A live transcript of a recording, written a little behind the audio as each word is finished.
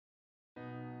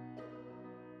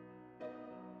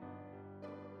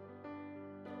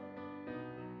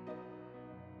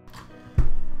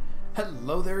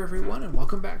Hello there everyone and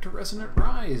welcome back to Resonant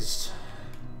Rise.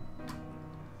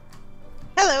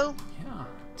 Hello. Yeah,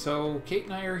 so Kate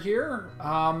and I are here.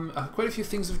 Quite a few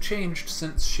things have changed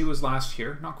since she was last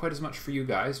here. Not quite as much for you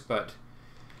guys, but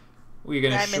we're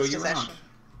going to show you around.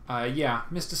 Yeah,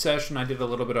 missed a session. I did a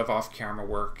little bit of off-camera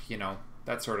work, you know,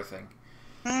 that sort of thing.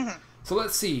 So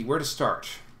let's see where to start.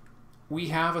 We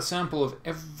have a sample of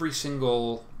every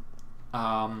single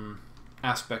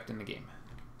aspect in the game.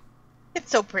 It's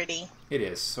so pretty. It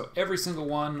is. So every single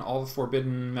one, all the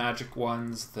forbidden magic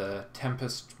ones, the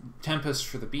tempest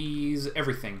for the bees,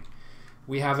 everything.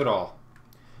 We have it all.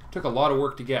 Took a lot of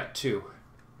work to get, too.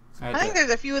 I think there's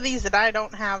a few of these that I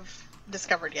don't have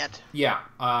discovered yet. Yeah,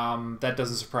 that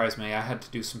doesn't surprise me. I had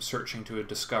to do some searching to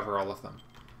discover all of them.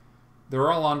 They're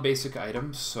all on basic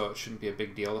items, so it shouldn't be a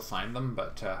big deal to find them,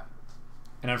 but...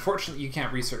 and unfortunately, you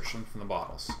can't research them from the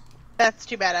bottles. That's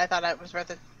too bad. I thought it was worth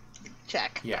a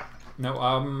check. Yeah.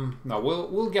 No, no,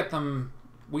 we'll get them.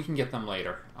 We can get them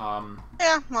later.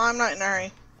 Yeah, well, I'm not in a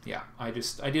hurry. Yeah, I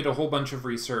did a whole bunch of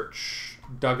research,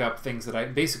 dug up things that I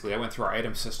went through our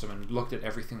item system and looked at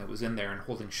everything that was in there and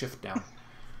holding shift down.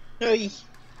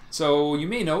 So you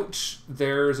may note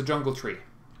there's a jungle tree.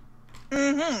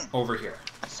 Over here.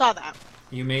 I saw that.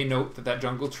 You may note that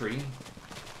jungle tree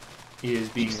is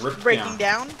being ripped breaking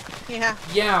down. Yeah.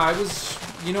 Yeah, I was.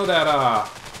 You know that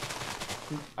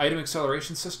item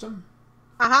acceleration system?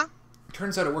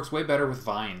 Turns out it works way better with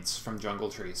vines from jungle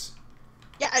trees.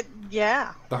 Yeah,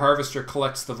 yeah. The harvester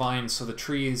collects the vines, so the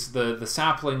trees, the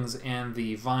saplings and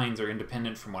the vines are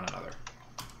independent from one another.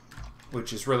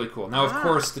 Which is really cool. Now, of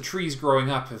course, the trees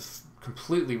growing up have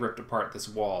completely ripped apart this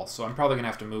wall, so I'm probably going to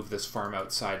have to move this farm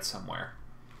outside somewhere.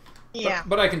 Yeah.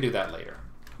 But I can do that later.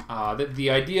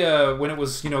 The idea, when it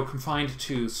was, you know, confined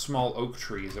to small oak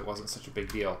trees, it wasn't such a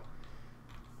big deal.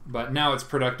 But now it's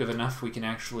productive enough we can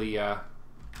actually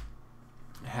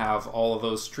have all of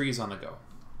those trees on the go.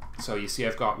 So you see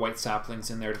I've got white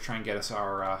saplings in there to try and get us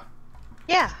our...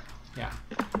 Yeah. Yeah.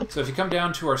 So if you come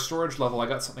down to our storage level, I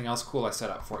got something else cool I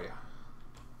set up for you.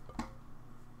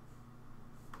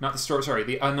 Not the storage,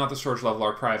 sorry, not the storage level,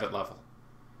 our private level.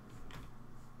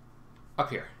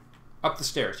 Up here. Up the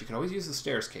stairs. You can always use the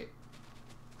stairs, Kate.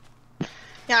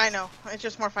 Yeah, I know. It's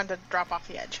just more fun to drop off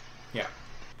the edge. Yeah.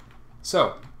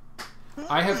 So,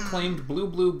 I have claimed blue,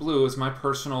 blue, blue as my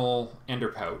personal ender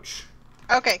pouch.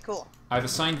 Okay, cool. I've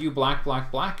assigned you black,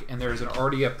 black, black, and there's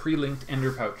already a pre-linked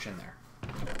ender pouch in there.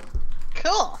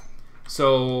 Cool.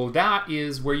 So that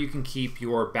is where you can keep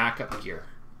your backup gear.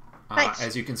 Nice.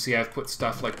 As you can see, I've put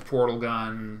stuff like the portal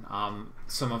gun,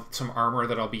 some armor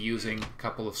that I'll be using, a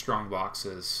couple of strong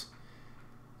boxes,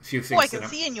 a few things. Oh, I can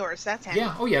see in yours. That's handy.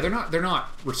 Yeah. Oh, yeah. They're not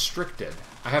restricted.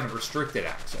 I haven't restricted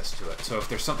access to it. So if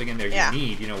there's something in there you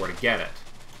need, you know where to get it.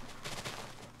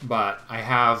 But I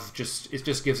have it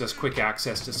just gives us quick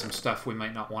access to some stuff we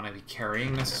might not want to be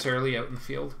carrying necessarily out in the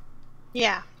field.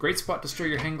 Yeah. Great spot to store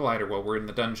your hang glider while we're in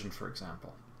the dungeon, for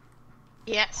example.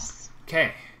 Yes.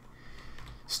 Okay.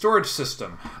 Storage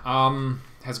system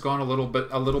has gone a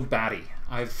little batty.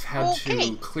 I've had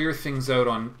to clear things out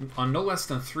on no less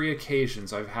than 3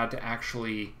 occasions. I've had to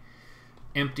actually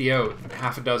empty out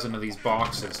half a dozen of these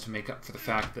boxes to make up for the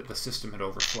fact that the system had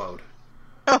overflowed.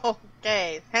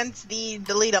 Okay, hence the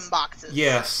delete 'em boxes.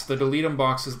 Yes, the delete 'em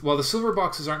boxes. Well, the silver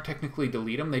boxes aren't technically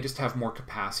delete 'em. They just have more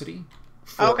capacity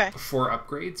for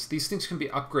upgrades. These things can be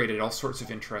upgraded all sorts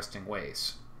of interesting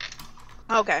ways.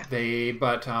 Okay.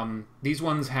 These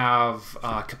ones have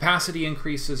capacity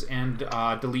increases and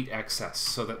delete excess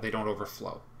so that they don't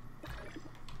overflow.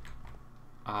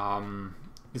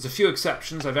 There's a few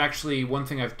exceptions. One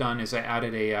thing I've done is I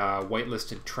added a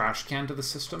whitelisted trash can to the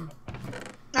system.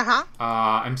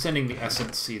 I'm sending the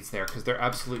essence seeds there because they're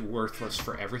absolutely worthless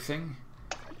for everything.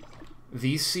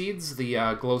 These seeds, the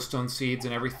glowstone seeds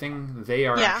and everything, they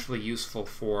are actually useful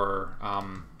for...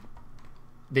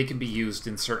 they can be used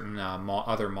in certain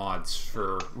other mods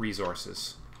for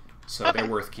resources, so they're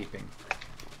worth keeping.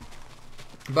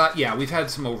 But yeah, we've had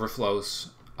some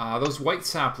overflows. Those white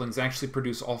saplings actually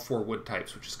produce all 4 wood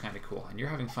types, which is kind of cool, and you're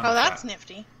having fun with that. Oh, that's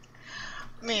nifty.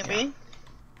 Maybe. Yeah.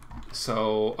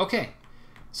 So, okay.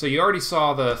 So you already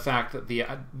saw the fact that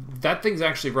that thing's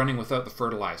actually running without the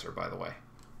fertilizer, by the way.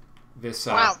 This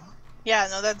wow. Yeah,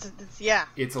 no,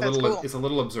 it's a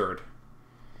little absurd.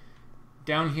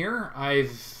 Down here,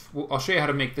 I'll show you how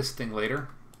to make this thing later.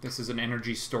 This is an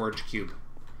energy storage cube.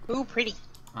 Ooh, pretty.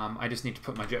 I just need to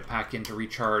put my jetpack in to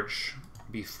recharge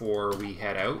before we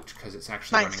head out, because it's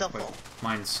actually running full.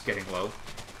 Mine's getting low.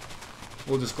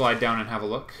 We'll just glide down and have a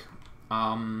look.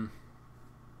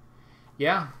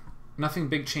 Yeah, nothing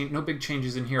big change. No big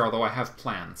changes in here, although I have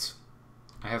plans.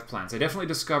 I have plans. I definitely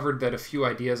discovered that a few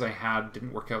ideas I had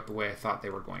didn't work out the way I thought they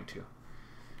were going to.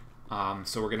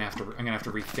 So I'm gonna have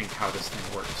to rethink how this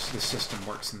thing works, this system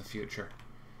works in the future.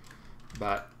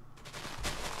 But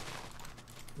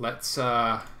let's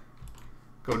go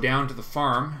down to the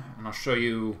farm, and I'll show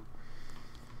you.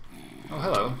 Oh,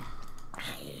 hello.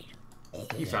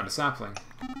 You found a sapling.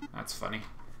 That's funny.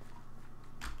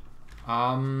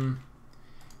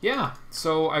 Yeah.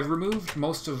 So I've removed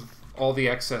most of all the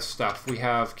excess stuff. We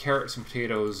have carrots and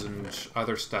potatoes and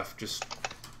other stuff just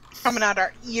coming out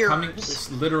our ears.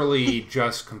 It's literally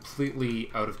just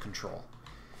completely out of control.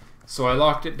 So I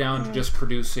locked it down to just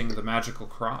producing the magical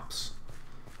crops.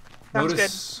 Sounds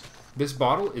Notice good. This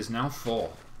bottle is now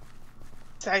full.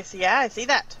 I see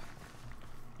that.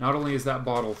 Not only is that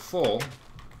bottle full,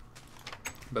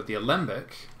 but the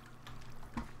alembic,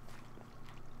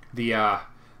 the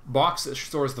box that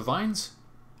stores the vines,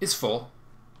 is full.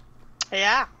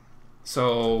 Yeah.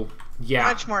 So, yeah.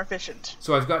 Much more efficient.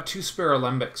 So I've got 2 spare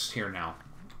alembics here now.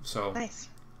 So nice.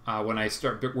 When I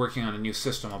start working on a new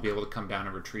system, I'll be able to come down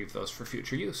and retrieve those for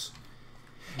future use.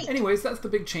 Neat. Anyways, that's the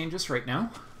big changes right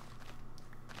now.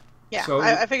 Yeah, so,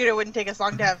 I figured it wouldn't take us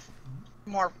long to have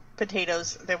more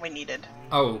potatoes than we needed.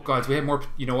 Oh, gods, we had more.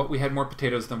 You know what? We had more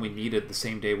potatoes than we needed the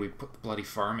same day we put the bloody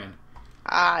farm in.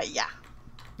 Yeah.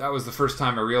 That was the first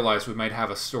time I realized we might have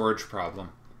a storage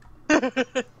problem.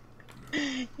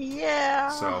 Yeah.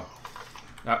 So,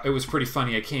 it was pretty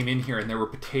funny. I came in here and there were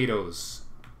potatoes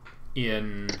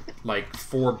in like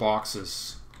 4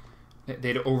 boxes.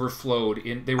 They'd overflowed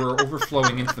in. They were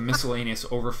overflowing into the miscellaneous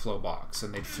overflow box,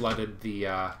 and they'd flooded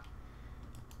the.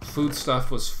 Food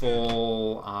stuff was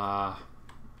full.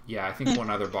 Yeah, I think one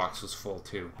other box was full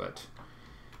too, but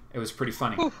it was pretty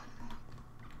funny. Ooh.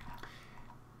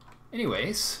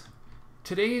 Anyways,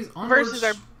 today's onwards... Versus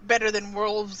our better than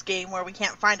wolves game where we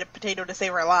can't find a potato to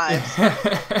save our lives.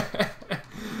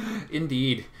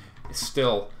 Indeed,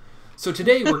 still. So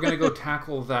today we're going to go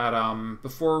tackle that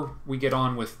before we get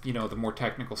on with, you know, the more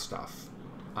technical stuff.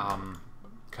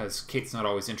 Because Kate's not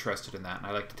always interested in that, and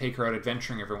I like to take her out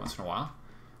adventuring every once in a while.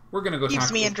 We're gonna go.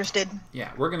 Keeps me interested.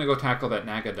 Yeah, we're gonna go tackle that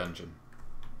Naga dungeon.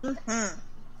 Mm-hmm.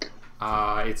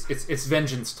 It's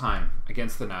vengeance time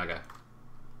against the Naga.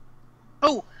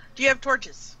 Oh, do you have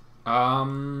torches?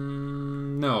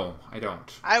 No, I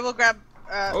don't. I will grab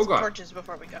some torches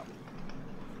before we go.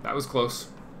 That was close.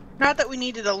 Not that we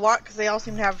needed a lot, because they all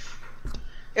seem to have.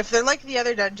 If they're like the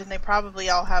other dungeon, they probably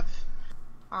all have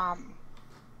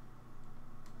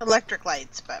electric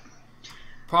lights, but.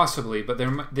 Possibly, but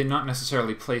they're not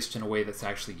necessarily placed in a way that's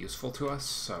actually useful to us,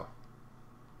 so...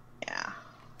 Yeah.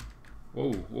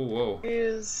 Whoa, whoa,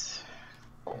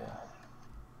 whoa.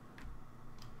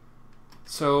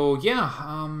 So,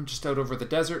 yeah, just out over the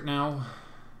desert now.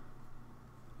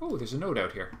 Oh, there's a note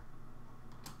out here.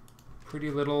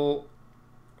 Pretty little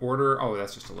order... Oh,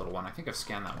 that's just a little one. I think I've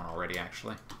scanned that one already,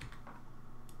 actually.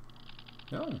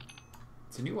 No.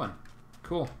 It's a new one.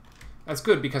 Cool. That's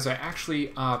good, because I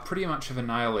actually pretty much have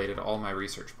annihilated all my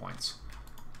research points.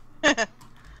 That's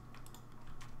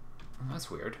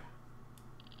weird.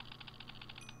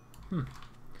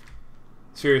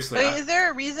 Seriously. Wait, is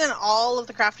there a reason all of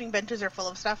the crafting benches are full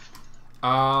of stuff?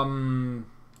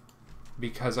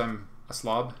 Because I'm a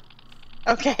slob.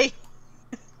 Okay.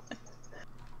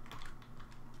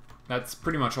 That's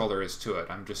pretty much all there is to it.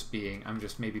 I'm just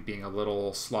maybe being a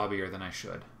little slobbier than I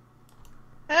should.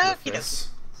 With this.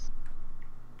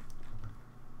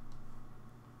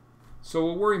 So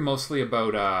we'll worry mostly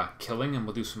about killing, and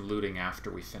we'll do some looting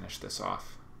after we finish this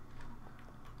off.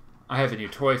 I have a new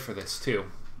toy for this,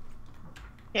 too.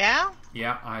 Yeah?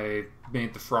 Yeah, I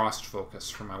made the frost focus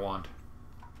for my wand.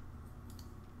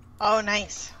 Oh,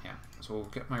 nice. Yeah, so we'll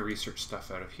get my research stuff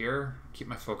out of here. Keep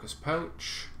my focus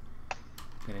pouch.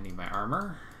 Gonna need my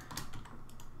armor.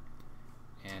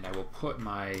 And I will put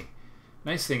my...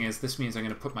 Nice thing is, this means I'm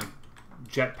going to put my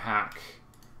jetpack...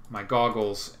 My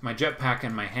goggles, my jetpack,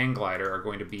 and my hang glider are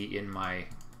going to be in my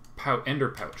ender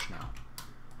pouch now.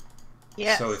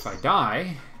 Yes. So if I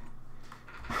die,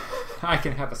 I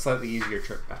can have a slightly easier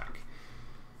trip back.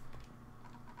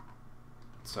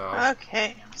 So.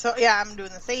 Okay. So yeah, I'm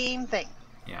doing the same thing.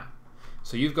 Yeah.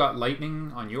 So you've got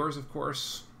lightning on yours, of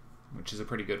course, which is a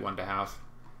pretty good one to have.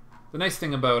 The nice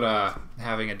thing about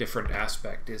having a different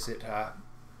aspect is it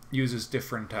uses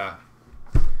different.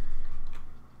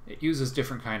 It uses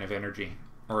different kind of energy,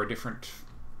 or a different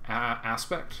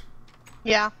aspect.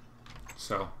 Yeah.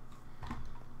 So,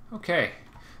 okay.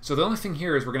 So the only thing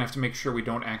here is we're going to have to make sure we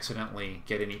don't accidentally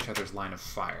get in each other's line of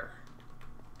fire.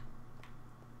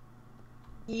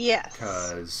 Yes.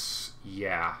 Because,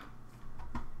 yeah.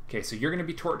 Okay, so you're going to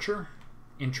be torture,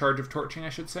 in charge of torching, I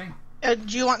should say.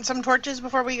 Do you want some torches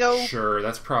before we go? Sure,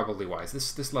 that's probably wise.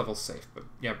 This level's safe, but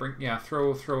yeah,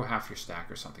 throw half your stack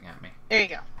or something at me. There you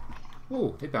go.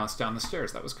 Ooh, they bounced down the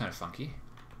stairs. That was kind of funky.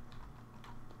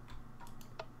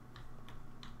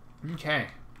 Okay.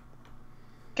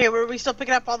 Okay, were we still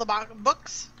picking up all the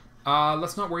books?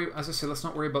 Let's not worry. As I said, let's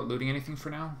not worry about looting anything for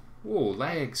now. Ooh,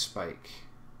 lag spike.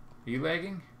 Are you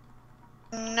lagging?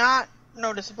 Not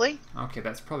noticeably. Okay,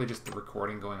 that's probably just the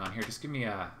recording going on here. Just give me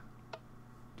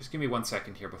 1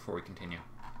 second here before we continue.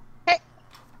 Okay.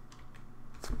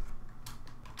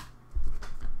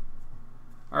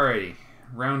 Alrighty,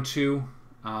 round 2.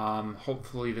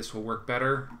 Hopefully this will work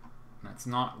better. It's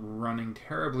not running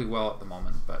terribly well at the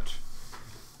moment, but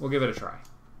we'll give it a try.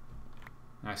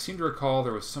 Now, I seem to recall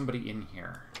there was somebody in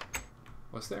here.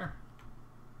 Was there?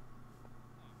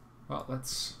 Well,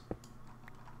 let's...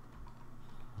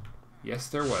 Yes,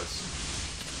 there was.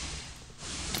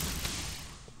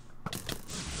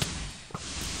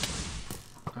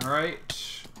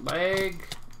 Alright.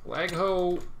 Lag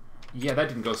ho. Yeah, that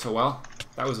didn't go so well.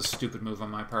 That was a stupid move on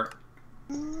my part.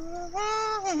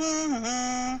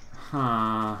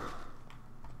 Huh.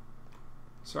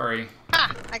 Sorry.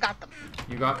 Ah, I got them.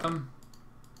 You got them?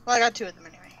 Well, I got 2 of them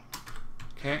anyway.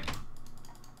 Okay.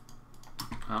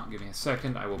 Oh, give me a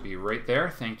second. I will be right there.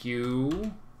 Thank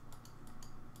you.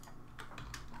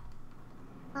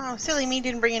 Oh, silly me,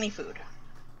 didn't bring any food.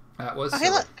 That was silly.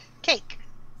 Hey, look. Cake.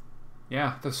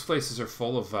 Yeah, those places are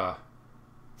full of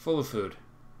food.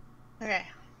 Okay.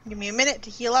 Give me a minute to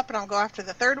heal up and I'll go after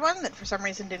the 3rd one that for some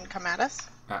reason didn't come at us.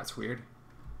 That's weird.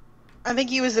 I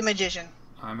think he was the magician.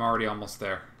 I'm already almost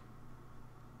there.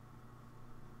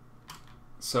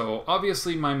 So,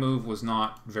 obviously my move was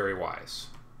not very wise.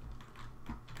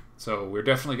 So, we're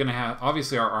definitely going to have...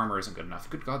 Obviously our armor isn't good enough.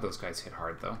 Good God, those guys hit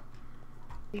hard, though.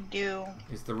 We do.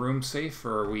 Is the room safe,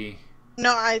 or are we...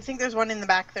 No, I think there's one in the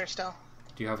back there still.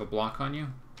 Do you have a block on you?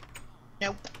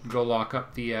 Nope. Go lock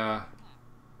up the,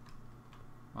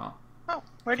 Well... Oh,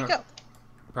 where'd he go?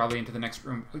 Probably into the next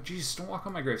room. Oh, jeez, don't walk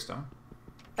on my gravestone.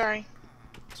 Sorry.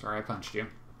 Sorry, I punched you.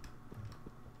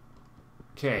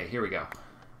 Okay, here we go.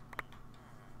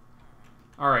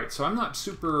 Alright, so I'm not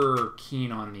super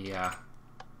keen on the, I'm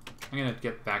gonna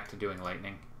get back to doing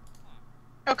lightning.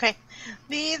 Okay.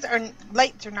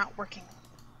 Lights are not working.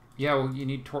 Yeah, well, you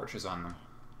need torches on them.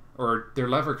 Or they're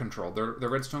lever controlled. They're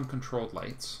redstone controlled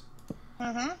lights.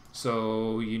 Mm-hmm.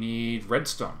 So you need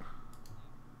redstone.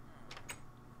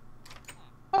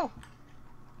 Oh.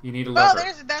 You need a lever.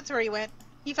 Oh, that's where he went.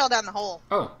 He fell down the hole.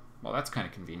 Oh, well, that's kind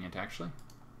of convenient, actually.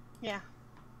 Yeah.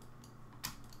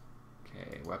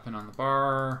 Okay, weapon on the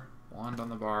bar, wand on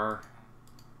the bar.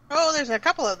 Oh, there's a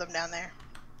couple of them down there.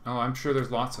 Oh, I'm sure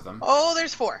there's lots of them. Oh,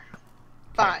 there's 4.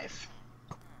 5.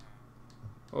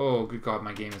 Oh, good God,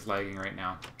 my game is lagging right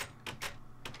now.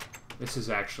 This is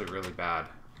actually really bad.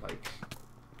 Like...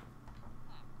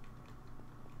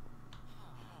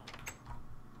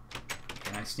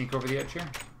 Can I sneak over the edge here?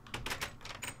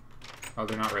 Oh,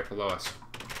 they're not right below us.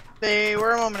 They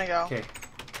were a moment ago. Okay.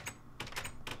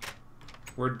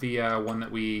 Where'd the one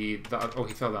that we... oh,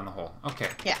 he fell down the hole. Okay.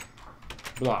 Yeah.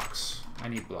 Blocks. I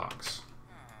need blocks.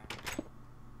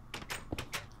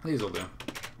 These will do.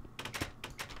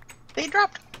 They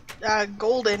dropped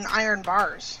gold and iron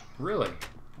bars. Really?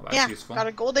 Well, that's useful. Got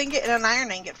a gold ingot and an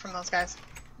iron ingot from those guys.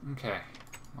 Okay.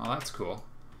 Well, that's cool.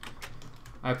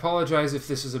 I apologize if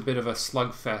this is a bit of a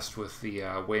slugfest with the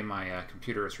way my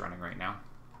computer is running right now.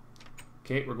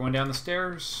 Okay, we're going down the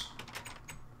stairs.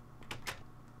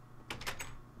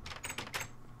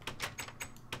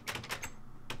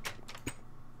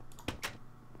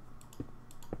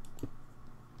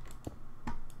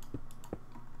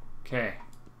 Okay.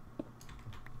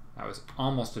 That was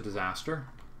almost a disaster.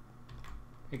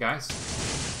 Hey, guys.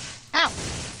 Ow!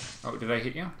 Oh, did I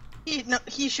hit you? No,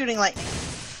 he's shooting lightning.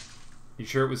 You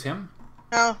sure it was him?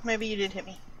 Oh, maybe you did hit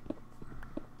me.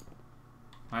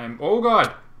 Oh,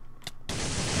 God!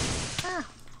 Ah.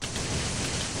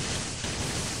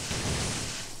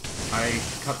 I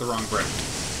cut the wrong brick.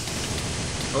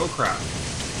 Oh, crap.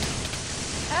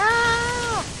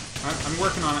 Ah! I'm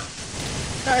working on it.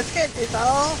 No, it's good. It's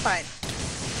all fine.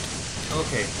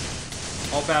 Okay.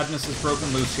 All badness is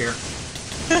broken loose here.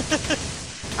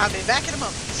 I'll be back in a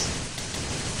moment.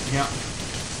 Yeah.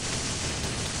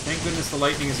 Thank goodness the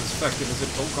lightning is as effective as it...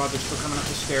 Oh God, they're still coming up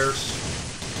the stairs.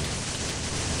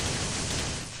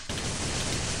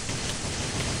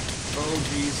 Oh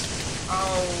jeez.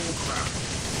 Oh crap.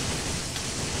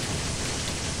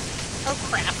 Oh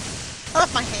crap. I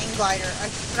left my hang glider. I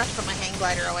forgot to put my hang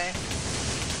glider away.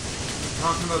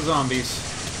 Talking about zombies.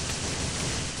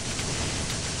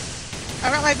 I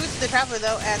brought my boots to the traveler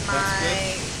though, and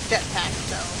my jetpack.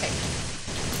 So okay.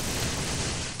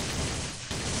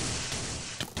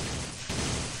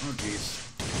 Oh jeez.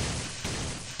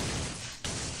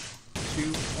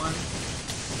 2, 1.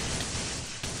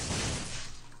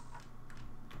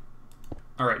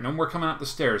 All right, no more coming up the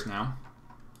stairs now.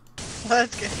 Well,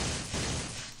 that's good.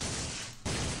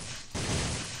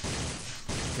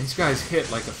 These guys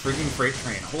hit like a frigging freight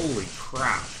train. Holy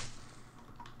crap.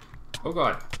 Oh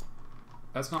god.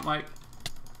 That's not my...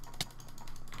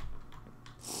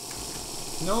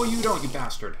 No, you don't, you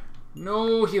bastard.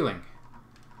 No healing.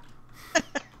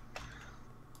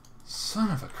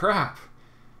 Son of a crap.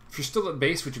 If you're still at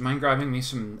base, would you mind grabbing me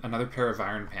another pair of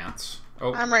iron pants?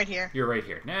 Oh, I'm right here. You're right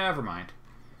here. Never mind.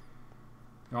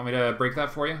 You want me to break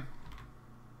that for you?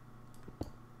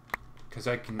 Because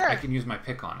I can use my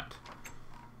pick on it.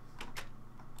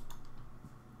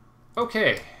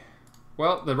 Okay.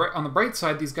 Well, on the bright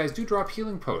side, these guys do drop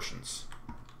healing potions.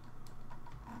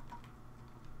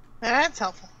 That's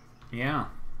helpful. Yeah.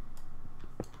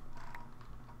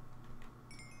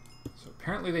 So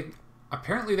apparently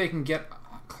they can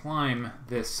climb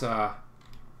this. I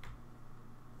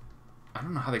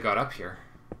don't know how they got up here.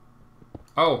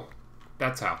 Oh,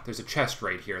 that's how. There's a chest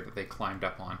right here that they climbed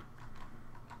up on.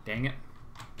 Dang it.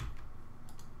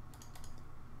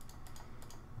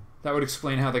 That would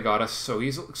explain how they got us so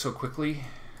quickly.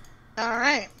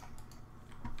 Alright.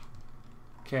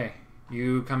 Okay.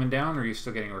 You coming down, or are you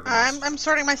still getting organized? I'm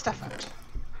sorting my stuff out.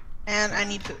 And I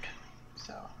need food.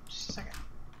 So, just a second.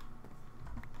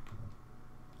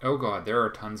 Oh god, there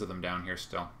are tons of them down here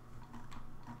still.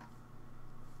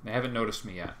 They haven't noticed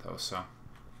me yet, though, so...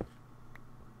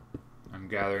 I'm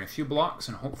gathering a few blocks,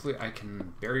 and hopefully I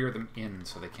can barrier them in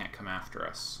so they can't come after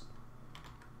us.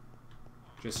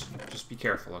 Just be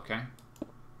careful, okay?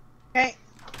 Okay.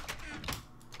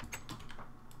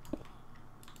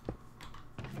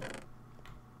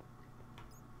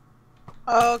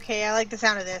 Okay, I like the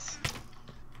sound of this.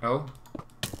 Oh?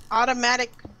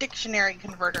 Automatic dictionary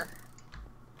converter.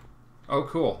 Oh,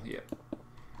 cool. Yeah.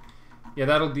 Yeah,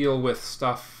 that'll deal with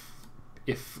stuff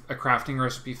if a crafting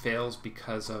recipe fails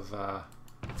because of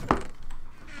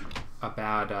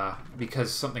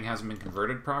because something hasn't been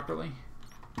converted properly.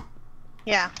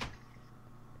 Yeah.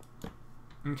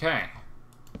 Okay.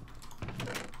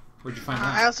 Where'd you find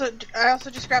that? I also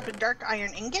just grabbed a dark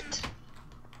iron ingot.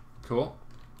 Cool.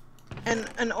 And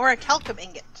an orichalcum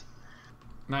ingot.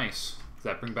 Nice. Does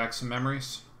that bring back some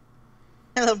memories?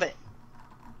 A little bit.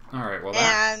 Alright, well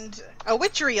And a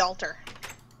witchery altar.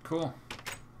 Cool.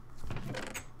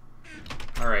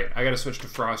 Alright, I gotta switch to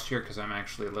frost here because I'm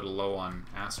actually a little low on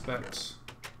aspects.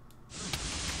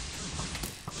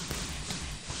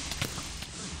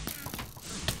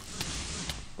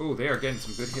 Oh, they are getting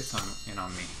some good hits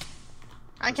on me.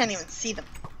 I can't even see them.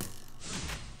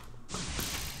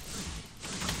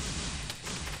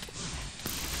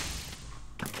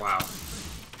 Wow.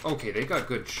 Okay, they got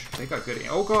good.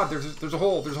 Oh god, there's a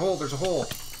hole. There's a hole.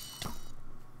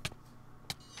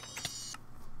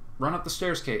 Run up the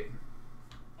stairs, Kate.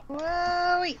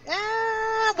 Whoa, wait.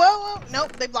 Whoa.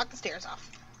 Nope, they blocked the stairs off.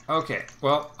 Okay.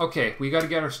 Well, okay. We got to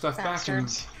get our stuff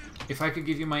Bastards. back. And if I could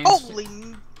give you my Holy,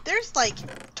 there's like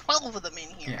 12 of them in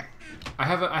here. Yeah. I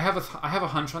have a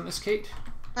hunch on this, Kate.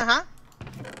 Uh-huh.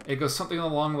 It goes something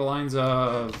along the lines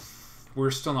of,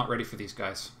 we're still not ready for these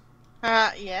guys.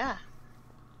 Yeah.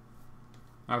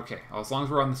 Okay, well, as long as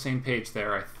we're on the same page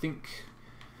there, I think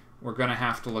we're going to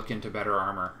have to look into better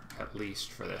armor, at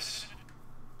least, for this.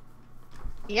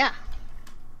 Yeah.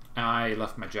 I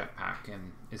left my jetpack,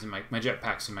 and my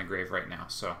jetpack's in my grave right now,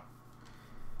 so...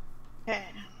 Okay.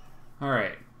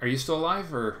 Alright, are you still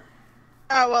alive, or...?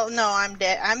 Oh, well, no, I'm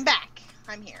dead. I'm back.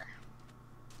 I'm here.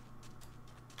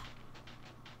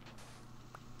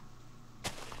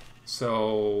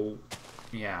 So...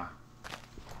 yeah.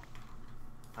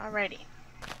 Alrighty.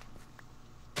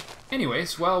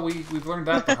 Anyways, well, we've learned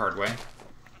that the hard way.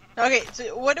 Okay,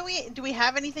 so what do we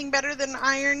have anything better than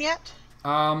iron yet?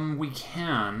 We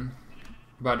can,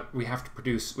 but we have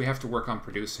to work on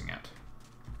producing it.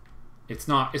 It's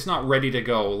not ready to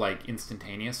go, like,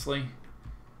 instantaneously.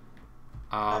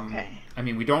 Okay. I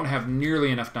mean, we don't have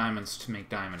nearly enough diamonds to make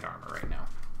diamond armor right now.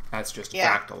 That's just a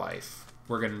fact of life.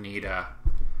 We're going to need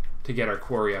to get our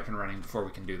quarry up and running before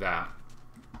we can do that.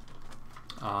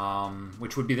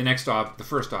 Which would be the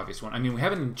first obvious one. I mean, we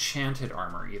haven't enchanted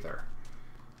armor either.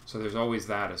 So there's always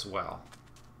that as well.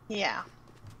 Yeah.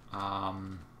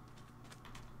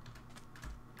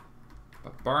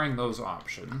 But barring those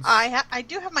options... I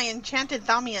do have my enchanted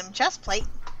thaumium chestplate.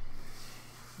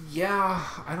 Yeah,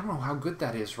 I don't know how good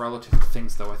that is relative to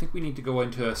things, though. I think we need to go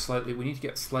into we need to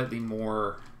get slightly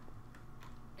more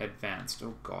advanced.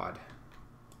 Oh, God.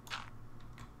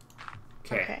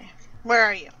 Okay. Where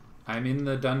are you? I'm in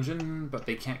the dungeon, but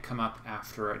they can't come up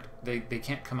after it. They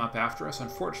can't come up after us.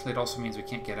 Unfortunately, it also means we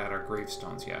can't get at our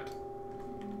gravestones yet.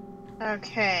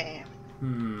 Okay.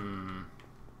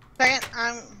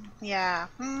 Second, yeah.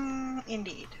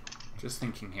 Indeed. Just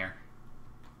thinking here.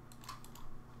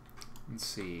 Let's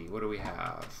see, what do we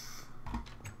have?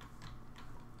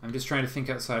 I'm just trying to think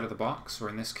outside of the box, or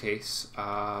in this case,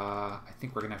 I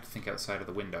think we're going to have to think outside of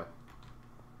the window.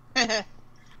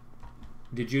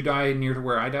 Did you die near to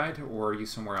where I died, or are you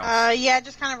somewhere else? Yeah,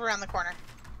 just kind of around the corner.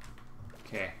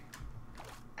 Okay.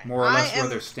 More or less where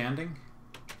they're standing?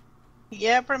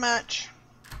 Yeah, pretty much.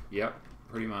 Yep,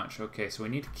 pretty much. Okay, so we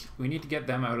need to get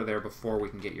them out of there before we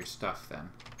can get your stuff, then.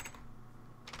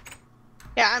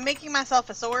 Yeah, I'm making myself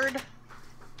a sword.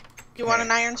 You want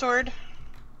an iron sword?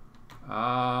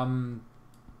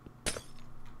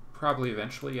 Probably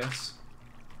eventually, yes.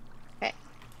 Okay.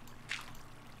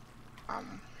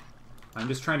 I'm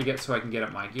just trying to get so I can get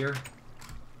at my gear.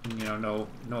 And, you know,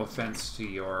 no offense to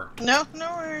your... No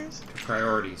worries.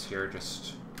 Priorities here,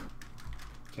 just...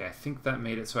 Okay, I think that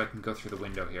made it so I can go through the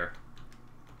window here.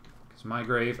 Because my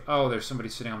grave... Oh, there's somebody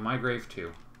sitting on my grave,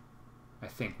 too. I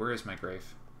think. Where is my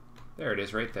grave? There it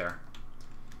is, right there.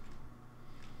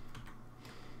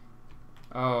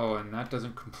 Oh, and that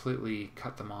doesn't completely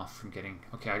cut them off from getting...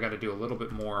 Okay, I got to do a little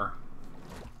bit more...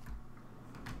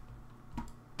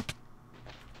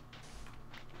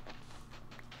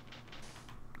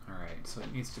 Alright, so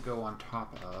it needs to go on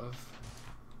top of...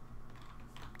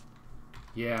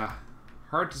 Yeah,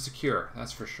 hard to secure,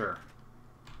 that's for sure.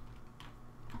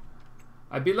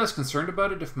 I'd be less concerned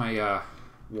about it if my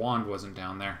wand wasn't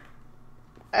down there.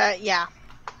 Yeah.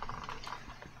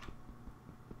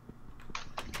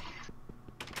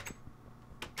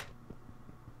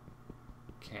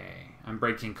 Okay, I'm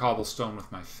breaking cobblestone with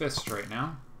my fist right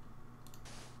now.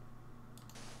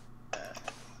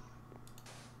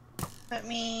 Let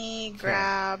me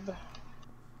grab...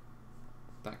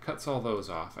 That cuts all those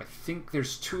off. I think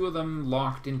there's 2 of them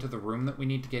locked into the room that we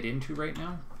need to get into right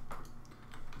now.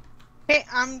 Okay,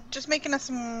 I'm just making us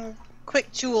some quick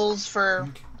tools for...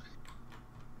 Okay.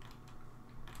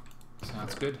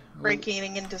 Sounds good.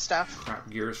 Breaking into stuff. Crap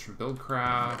gears from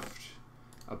Buildcraft.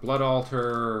 A blood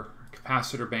altar. A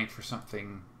capacitor bank for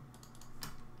something.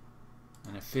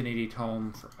 An affinity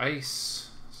tome for ice.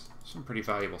 Some pretty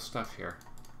valuable stuff here.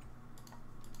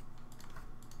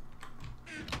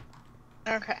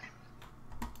 Okay.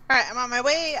 Alright, I'm on my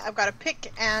way. I've got a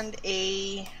pick and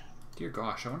a... Dear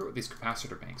gosh, I wonder what these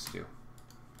capacitor banks do.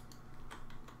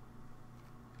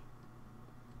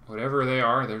 Whatever they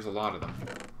are, there's a lot of them.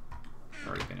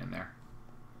 Already been in there.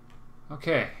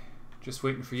 Okay, just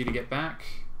waiting for you to get back.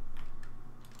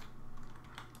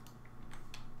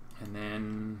 And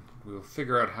then we'll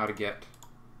figure out how to get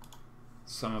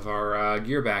some of our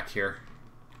gear back here.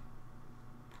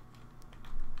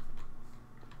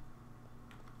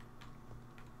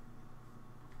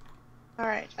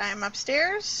 Alright, I'm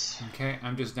upstairs. Okay,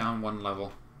 I'm just down 1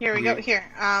 level. Here we go. Here,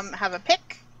 have a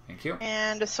pick. Thank you.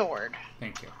 And a sword.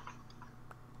 Thank you.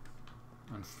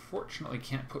 Unfortunately,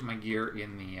 can't put my gear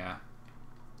in the...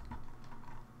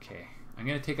 Okay, I'm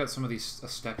going to take out some of these a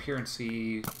step here and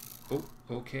see... Oh,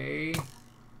 okay.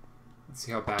 Let's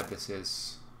see how bad this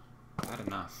is. Bad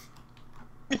enough.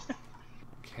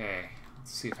 Okay,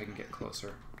 let's see if I can get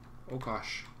closer. Oh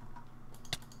gosh.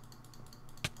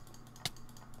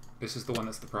 This is the one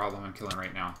that's the problem I'm killing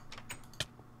right now.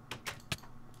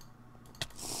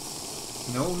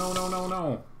 No, no, no, no,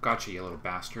 no. Gotcha, you little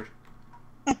bastard.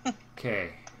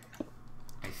 Okay.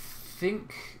 I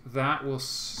think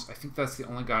that's the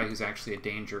only guy who's actually a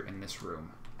danger in this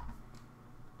room.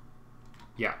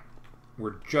 Yeah.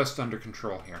 We're just under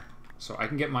control here. So I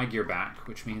can get my gear back,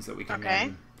 which means that we can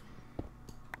then...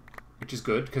 Which is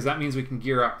good, because that means we can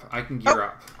gear up. I can gear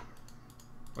up.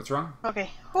 What's wrong? Okay.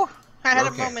 Whew. I had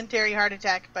a momentary heart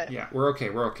attack, but... Yeah, we're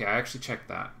okay, we're okay. I actually checked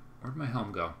that. Where'd my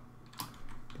helm go?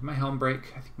 Did my helm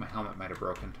break? I think my helmet might have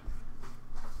broken.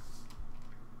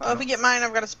 Well, if we get mine,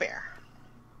 I've got a spare.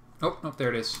 Oh, nope, there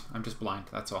it is. I'm just blind,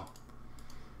 that's all.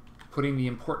 Putting the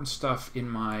important stuff in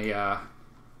my...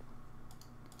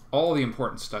 all the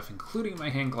important stuff, including my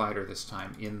hang glider this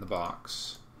time, in the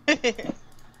box.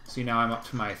 See, now I'm up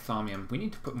to my thaumium. We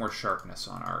need to put more sharpness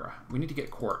on our... we need to get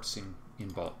quartz in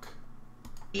bulk.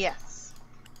 Yes.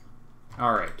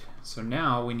 Alright, so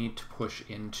now we need to push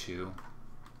into...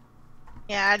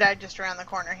 Yeah, I died just around the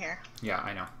corner here. Yeah,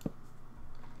 I know.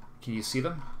 Can you see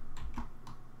them?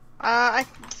 I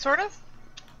sort of.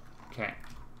 Okay.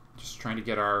 Just trying to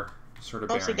get our sort of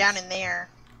mostly bearings. down in there.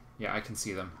 Yeah, I can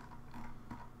see them.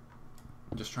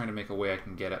 I'm just trying to make a way I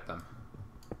can get at them.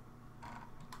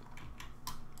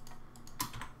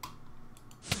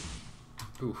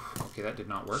 Oof. Okay, that did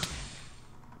not work.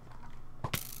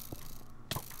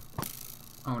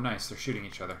 Oh, nice. They're shooting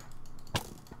each other.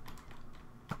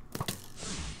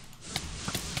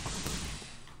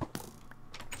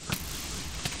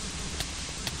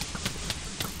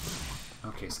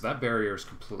 Okay, so that barrier is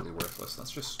completely worthless.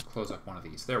 Let's just close up one of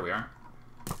these. There we are.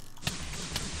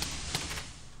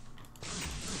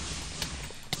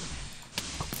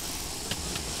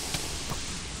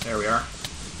 There we are.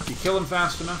 If you kill them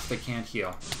fast enough, they can't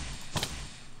heal.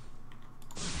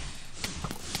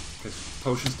 Because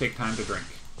potions take time to drink.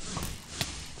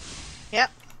 Yep.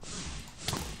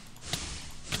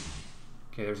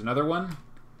 Okay, there's another one.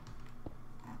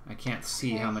 I can't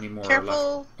see how many more Careful.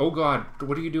 are left. Oh god,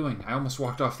 what are you doing? I almost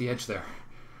walked off the edge there.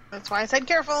 That's why I said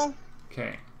careful.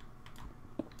 Okay.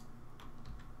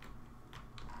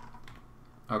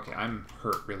 Okay, I'm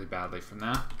hurt really badly from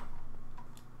that.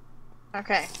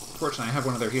 Okay. Fortunately, I have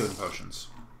one of their healing potions.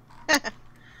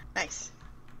 Nice.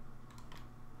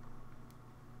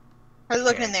 Are you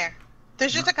looking in there?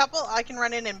 There's just a couple. I can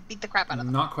run in and beat the crap out of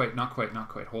them. Not quite, not quite, not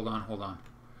quite. Hold on, hold on.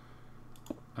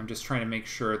 I'm just trying to make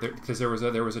sure that because there was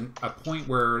a point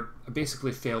where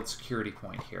basically failed security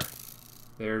point here.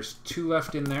 There's 2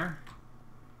 left in there.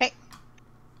 Okay.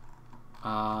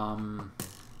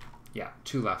 Yeah,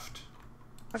 2 left.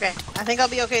 Okay, I think I'll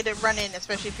be okay to run in,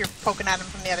 especially if you're poking at them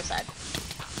from the other side.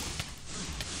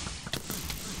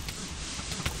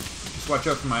 Just watch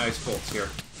out for my ice bolts here.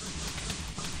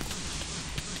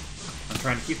 I'm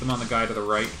trying to keep them on the guy to the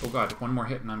right. Oh god, one more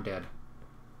hit and I'm dead.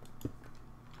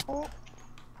 Oh,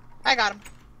 I got him.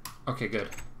 Okay, good.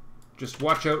 Just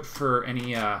watch out for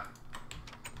any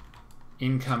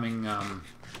incoming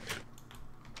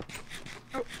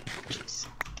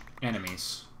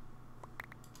enemies.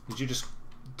 Did you just...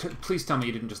 please tell me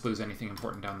you didn't just lose anything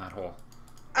important down that hole.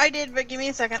 I did, but give me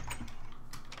a second.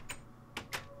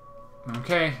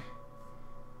 Okay.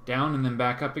 Down and then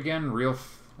back up again, real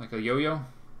like a yo-yo.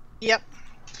 Yep.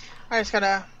 I just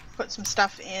gotta put some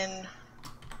stuff in.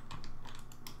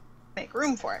 Make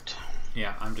room for it.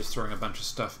 Yeah, I'm just throwing a bunch of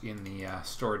stuff in the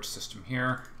storage system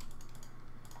here.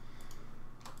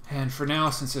 And for now,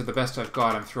 since they're the best I've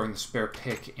got, I'm throwing the spare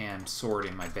pick and sword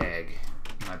in my bag.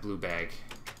 In my blue bag.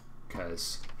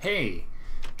 Because, hey,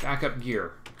 backup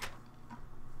gear.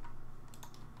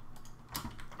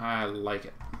 I like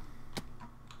it.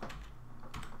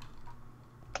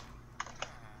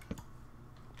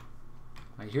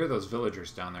 I hear those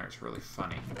villagers down there. It's really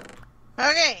funny.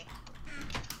 Okay.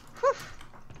 Whew.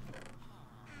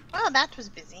 Well, that was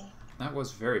busy. That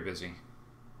was very busy.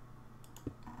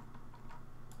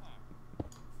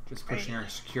 Just pushing our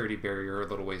security barrier a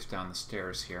little ways down the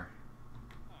stairs here.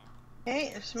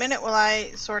 Okay, just a minute while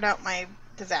I sort out my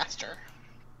disaster.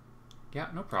 Yeah,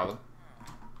 no problem.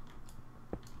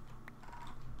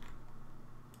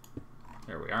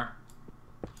 There we are.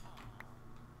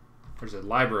 There's a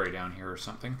library down here or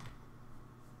something.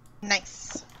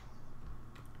 Nice.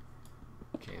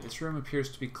 Okay, this room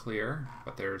appears to be clear,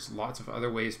 but there's lots of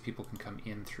other ways people can come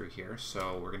in through here,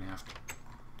 so we're going to have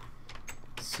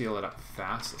to seal it up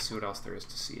fast. Let's see what else there is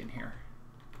to see in here.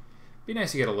 Be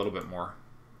nice to get a little bit more.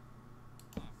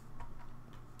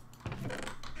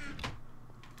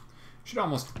 Should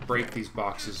almost break these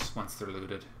boxes once they're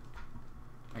looted.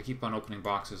 I keep on opening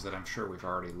boxes that I'm sure we've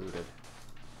already looted.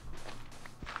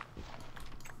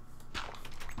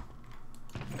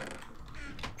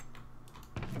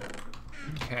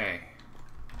 Okay.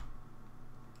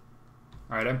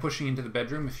 Alright, I'm pushing into the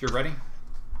bedroom if you're ready.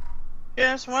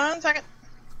 Just 1 second.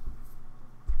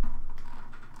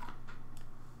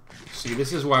 See,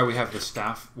 this is why we have the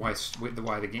staff. Why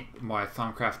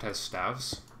Thaumcraft has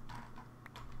staves.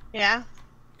 Yeah.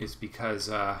 Is because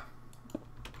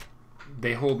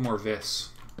they hold more vis.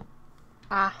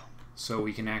 Ah. So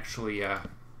we can actually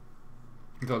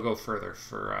they'll go further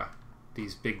for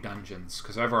these big dungeons.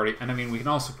 Because I've already, and I mean we can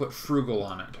also put frugal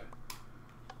on it.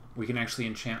 We can actually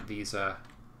enchant these. I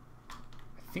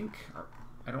think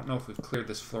I don't know if we've cleared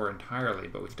this floor entirely,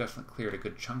 but we've definitely cleared a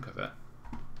good chunk of it.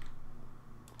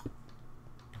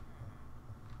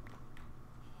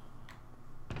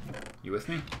 You with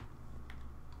me?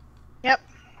 Yep.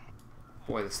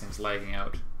 Boy, this thing's lagging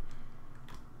out.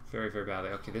 Very, very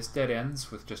badly. Okay, this dead ends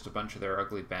with just a bunch of their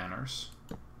ugly banners.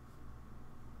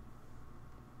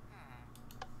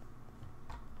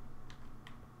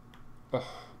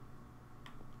 Oh.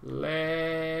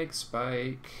 Leg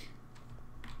spike.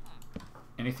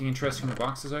 Anything interesting in the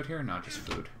boxes out here? No, just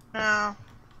food. No.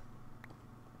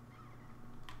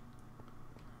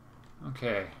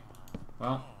 Okay.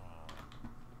 Well,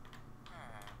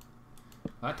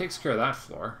 that takes care of that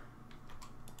floor.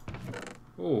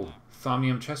 Oh,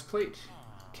 thaumium chestplate,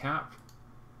 cap,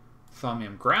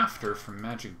 thaumium grafter from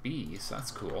Magic Bees.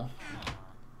 That's cool.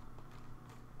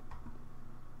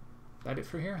 That it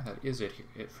for here? That is it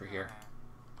for here.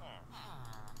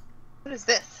 What is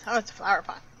this? Oh, it's a flower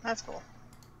pot. That's cool.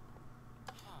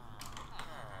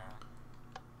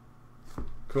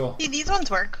 Cool. See, these ones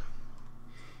work.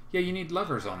 Yeah, you need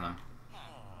levers on them.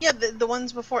 Yeah, the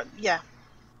ones before. Yeah.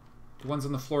 The ones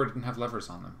on the floor didn't have levers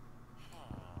on them.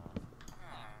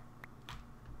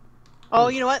 Oh,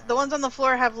 you know what? The ones on the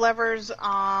floor have levers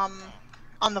on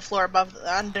the floor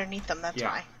underneath them. That's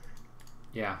why.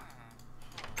 Yeah.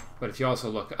 But if you also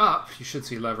look up, you should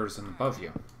see levers above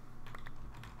you.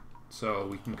 So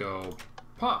we can go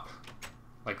pop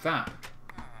like that.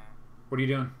 What are you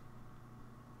doing?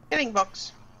 Getting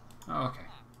books. Oh, okay.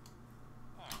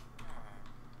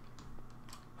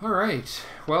 All right.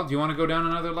 Well, do you want to go down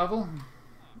another level?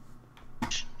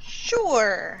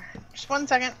 Sure. Just 1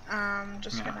 second. I'm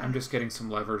just getting some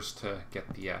levers to get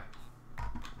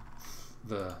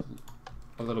a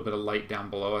little bit of light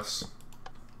down below us.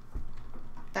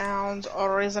 Sounds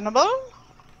reasonable.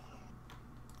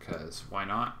 Because why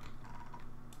not?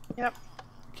 Yep.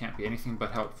 Can't be anything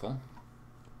but helpful.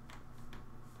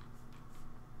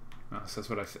 No, so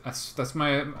that's what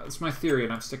that's my theory,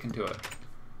 and I'm sticking to it.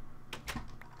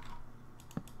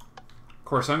 Of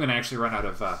course, I'm going to actually run out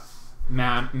of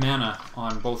mana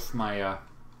on both my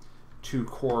 2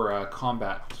 core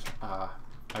combat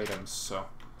items. So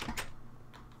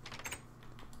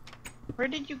where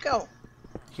did you go?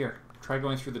 Here, try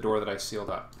going through the door that I sealed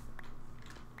up.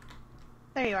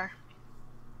 There you are.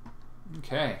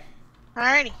 Okay.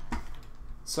 Alrighty.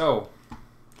 So,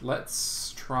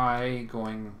 let's try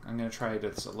going... I'm going to try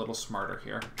this a little smarter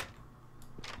here.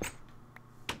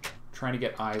 Trying to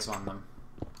get eyes on them.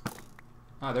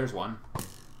 Ah, there's one.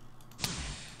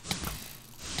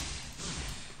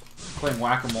 Playing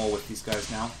whack-a-mole with these guys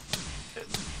now.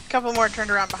 A couple more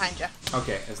turned around behind you.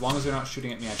 Okay, as long as they're not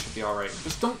shooting at me, I should be alright.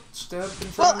 Just don't step in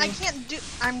front well, of me. I can't do...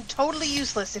 I'm totally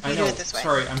useless if you do it this way.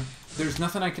 Sorry, there's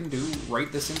nothing I can do right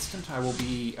this instant. I will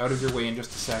be out of your way in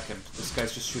just a second. This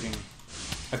guy's just shooting...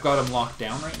 I've got him locked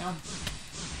down right now.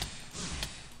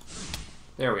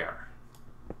 There we are.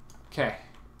 Okay.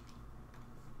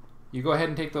 You go ahead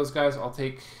and take those guys. I'll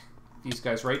take these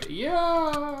guys right...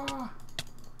 Yeah!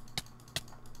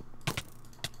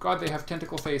 God, they have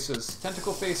tentacle faces.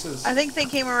 Tentacle faces. I think they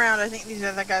came around. I think these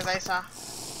are the guys I saw.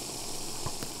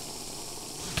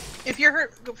 If you're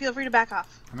hurt, feel free to back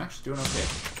off. I'm actually doing okay.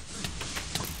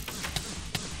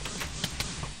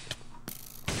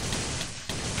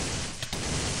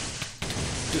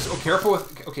 Just careful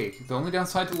with... Okay, the only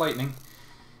downside to lightning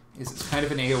is it's kind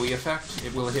of an AoE effect.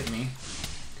 It will hit me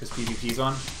because PvP's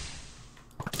on.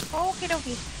 Okie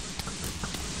dokie.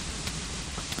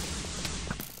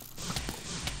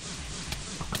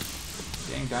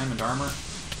 Dang, diamond armor.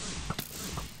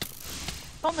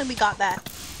 If only we got that.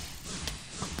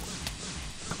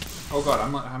 Oh god,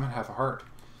 I'm gonna have a heart.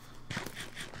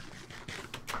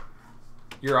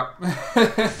 You're up.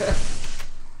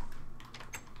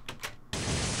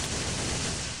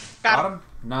 Got him.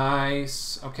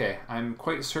 Nice. Okay, I'm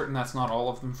quite certain that's not all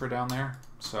of them for down there,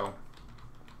 so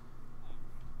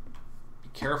be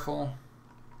careful.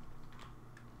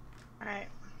 Alright,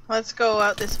 let's go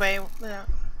out this way.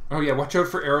 Oh yeah, watch out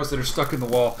for arrows that are stuck in the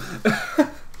wall.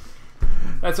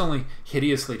 That's only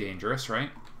hideously dangerous, right?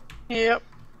 Yep.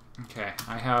 Okay,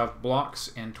 I have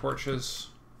blocks and torches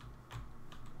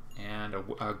and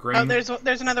a grain. Oh,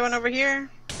 there's another one over here.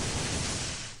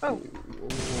 Oh.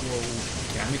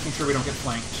 Whoa. Yeah, I'm making sure we don't get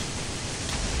flanked.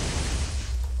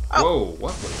 Oh. Whoa,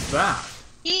 what was that?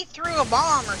 He threw a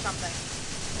bomb or something.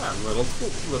 That little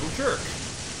jerk.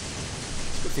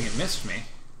 It's a good thing it missed me.